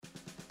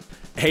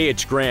Hey,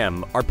 it's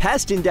Graham. Our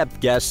past in-depth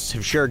guests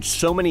have shared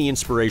so many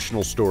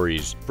inspirational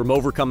stories, from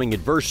overcoming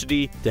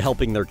adversity to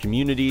helping their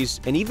communities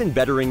and even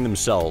bettering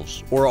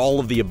themselves, or all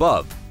of the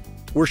above.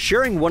 We're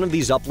sharing one of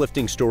these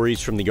uplifting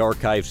stories from the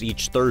archives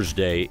each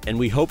Thursday, and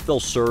we hope they'll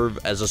serve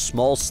as a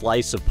small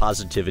slice of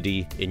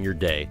positivity in your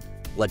day.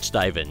 Let's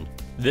dive in.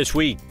 This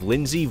week,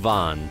 Lindsey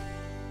Vonn.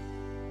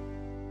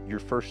 Your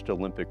first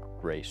Olympic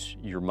race,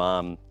 your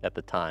mom at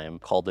the time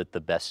called it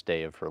the best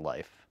day of her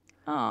life.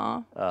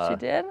 Aw, she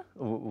did?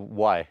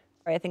 Why?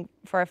 I think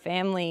for our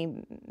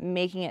family,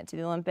 making it to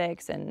the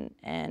Olympics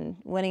and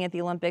winning at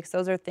the Olympics,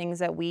 those are things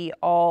that we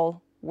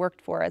all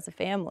worked for as a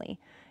family.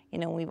 You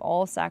know, we've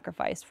all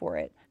sacrificed for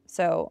it.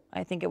 So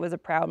I think it was a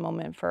proud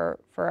moment for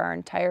our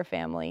entire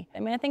family. I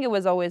mean, I think it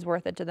was always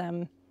worth it to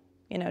them,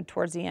 you know,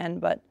 towards the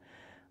end, but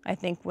I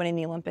think winning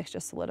the Olympics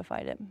just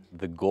solidified it.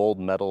 The gold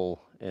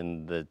medal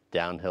in the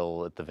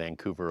downhill at the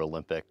Vancouver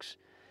Olympics,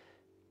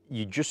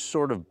 you just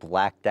sort of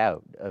blacked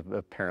out,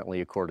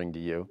 apparently, according to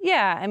you.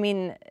 Yeah, I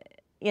mean,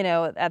 you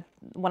know,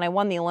 when I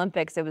won the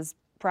Olympics, it was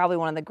probably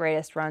one of the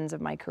greatest runs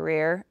of my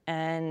career,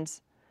 and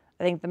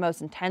I think the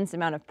most intense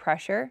amount of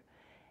pressure.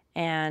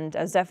 And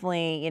I was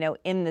definitely, you know,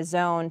 in the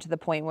zone to the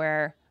point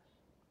where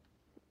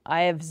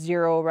I have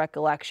zero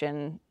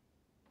recollection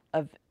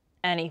of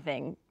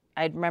anything.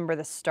 I remember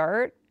the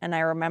start, and I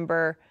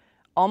remember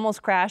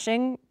almost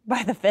crashing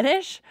by the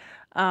finish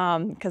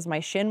because my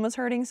shin was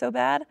hurting so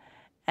bad.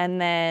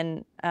 And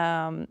then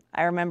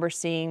I remember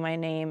seeing my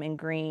name in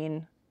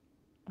green,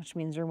 which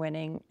means you're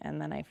winning, and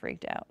then I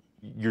freaked out.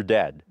 Your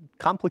dad,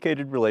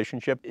 complicated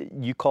relationship.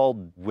 You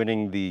called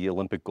winning the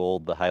Olympic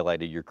gold the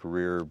highlight of your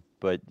career,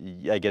 but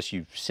I guess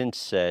you've since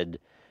said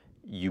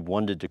you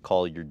wanted to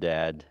call your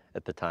dad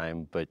at the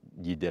time, but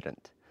you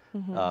didn't.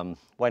 Mm-hmm.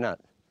 Why not?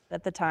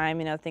 At the time,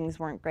 you know, things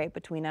weren't great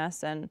between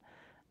us, and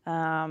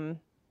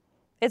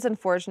it's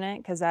unfortunate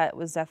because that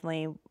was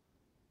definitely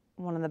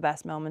one of the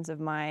best moments of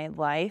my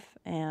life,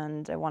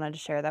 and I wanted to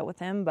share that with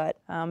him, but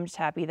I'm just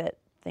happy that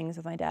things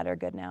with my dad are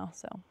good now.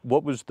 So,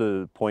 what was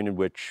the point in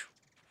which,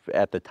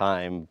 at the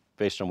time,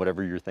 based on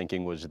whatever your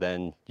thinking was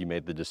then, you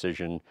made the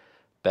decision,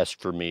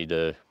 best for me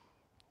to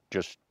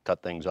just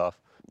cut things off?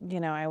 You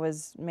know, I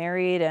was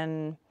married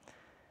and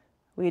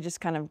we had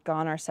just kind of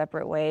gone our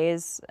separate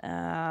ways,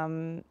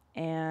 and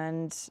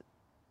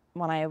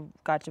when I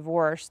got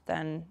divorced,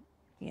 then,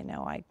 you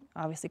know, I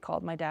obviously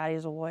called my dad.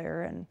 He's a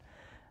lawyer, and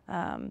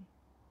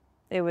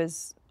it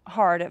was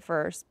hard at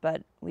first,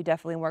 but we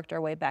definitely worked our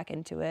way back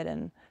into it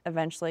and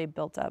eventually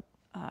built up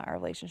our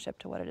relationship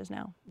to what it is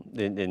now.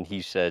 And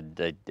he said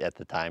that at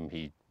the time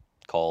he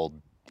called,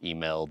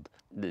 emailed.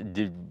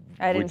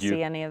 I didn't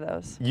see any of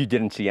those. You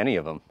didn't see any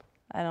of them?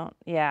 I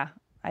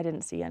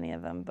didn't see any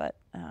of them, but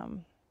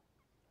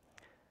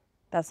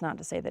that's not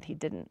to say that he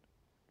didn't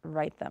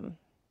write them.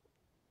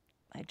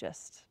 I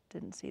just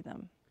didn't see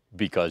them.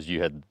 Because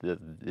you had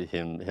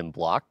him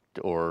blocked,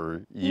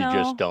 or you No.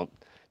 just don't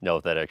know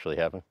if that actually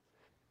happened?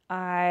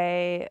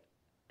 I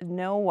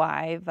know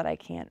why, but I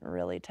can't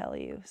really tell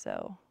you.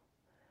 So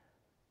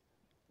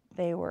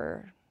they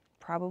were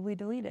probably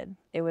deleted.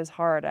 It was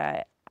hard.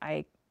 I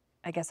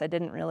guess I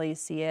didn't really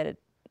see it. It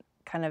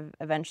kind of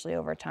eventually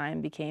over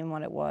time became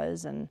what it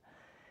was, and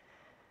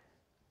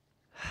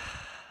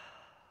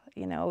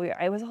you know,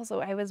 I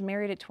was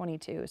married at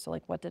 22, so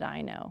like, what did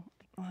I know?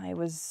 I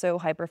was so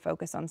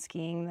hyper-focused on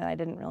skiing that I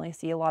didn't really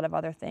see a lot of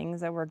other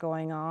things that were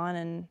going on,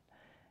 and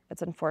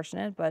it's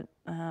unfortunate, but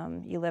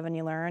you live and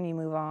you learn, you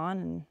move on,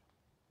 and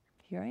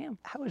here I am.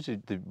 How is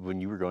it that when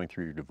you were going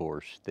through your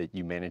divorce that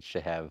you managed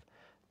to have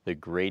the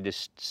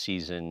greatest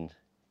season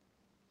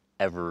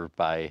ever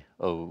by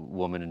a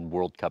woman in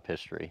World Cup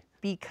history?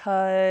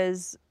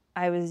 Because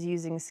I was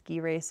using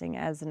ski racing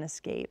as an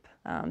escape.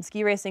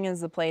 Ski racing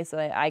is the place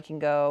that I can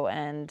go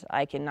and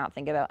I can not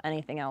think about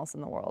anything else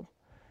in the world.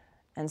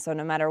 And so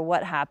no matter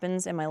what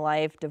happens in my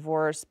life,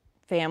 divorce,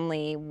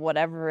 family,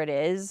 whatever it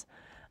is,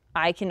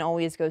 I can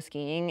always go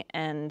skiing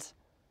and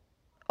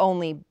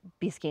only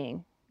be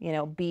skiing, you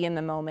know, be in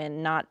the moment,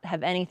 not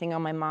have anything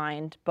on my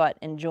mind, but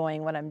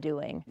enjoying what I'm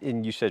doing.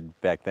 And you said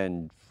back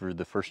then, for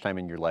the first time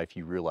in your life,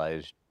 you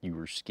realized you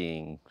were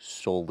skiing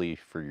solely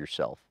for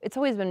yourself. It's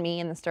always been me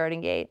in the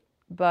starting gate,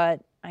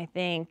 but I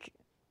think,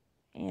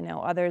 you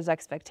know, others'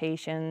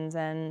 expectations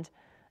and,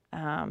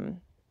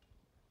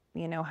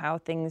 you know, how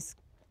things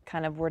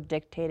kind of were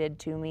dictated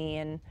to me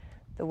and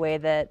the way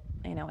that,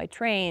 you know, I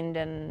trained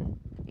and,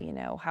 you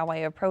know, how I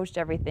approached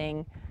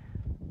everything,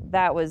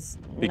 that was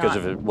Because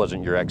if it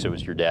wasn't your ex, it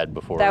was your dad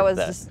before that. Was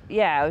just,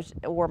 yeah, it was,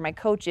 or my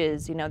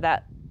coaches, you know,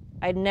 that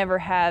I'd never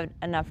had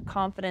enough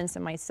confidence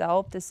in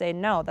myself to say,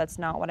 no, that's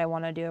not what I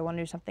want to do. I want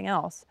to do something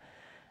else.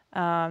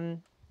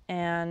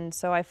 And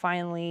so I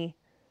finally,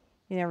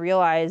 you know,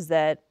 realized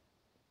that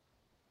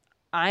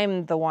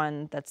I'm the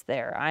one that's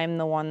there. I'm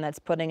the one that's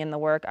putting in the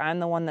work. I'm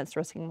the one that's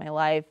risking my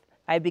life.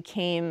 I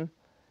became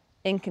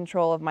in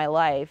control of my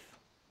life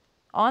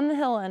on the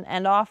hill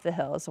and off the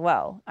hill as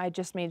well. I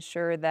just made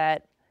sure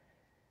that,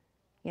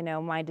 you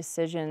know, my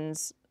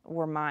decisions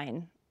were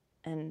mine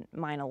and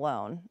mine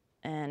alone.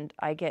 And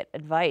I get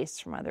advice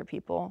from other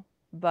people,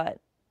 but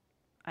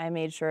I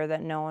made sure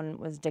that no one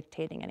was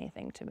dictating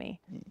anything to me.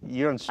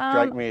 You don't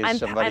strike me as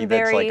somebody I'm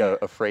that's very,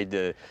 like afraid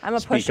to I'm a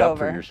speak pushover. up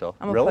for yourself.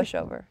 I'm a Really?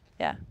 pushover.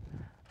 Yeah,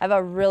 I have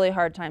a really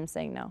hard time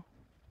saying no.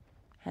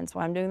 Hence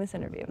why I'm doing this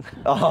interview.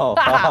 Oh,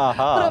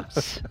 That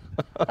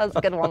was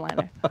a good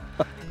one-liner.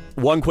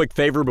 One quick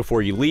favor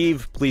before you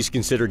leave, please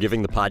consider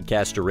giving the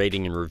podcast a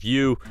rating and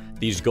review.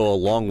 These go a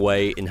long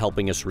way in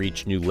helping us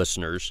reach new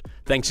listeners.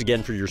 Thanks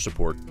again for your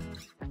support.